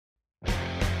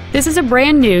This is a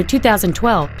brand new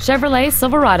 2012 Chevrolet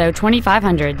Silverado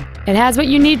 2500. It has what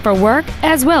you need for work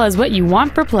as well as what you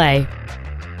want for play.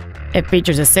 It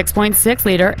features a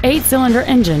 6.6-liter 8-cylinder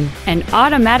engine, an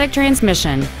automatic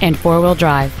transmission, and 4-wheel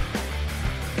drive.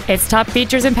 Its top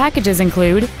features and packages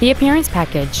include the appearance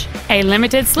package, a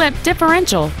limited slip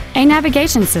differential, a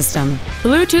navigation system,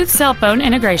 Bluetooth cell phone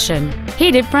integration,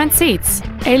 heated front seats,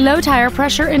 a low tire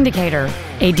pressure indicator,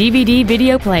 a DVD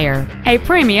video player, a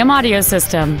premium audio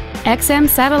system, XM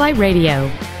satellite radio,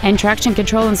 and traction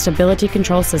control and stability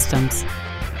control systems.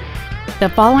 The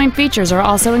following features are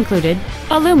also included: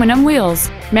 aluminum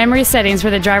wheels, memory settings for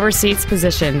the driver's seat's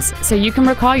positions so you can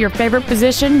recall your favorite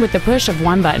position with the push of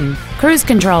one button, cruise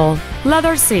control,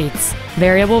 leather seats,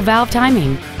 variable valve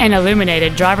timing, an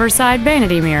illuminated driver's side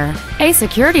vanity mirror, a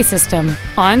security system,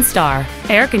 OnStar,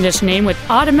 air conditioning with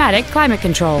automatic climate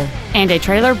control, and a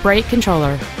trailer brake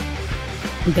controller.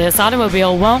 This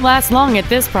automobile won't last long at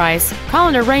this price. Call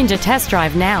and arrange a test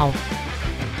drive now.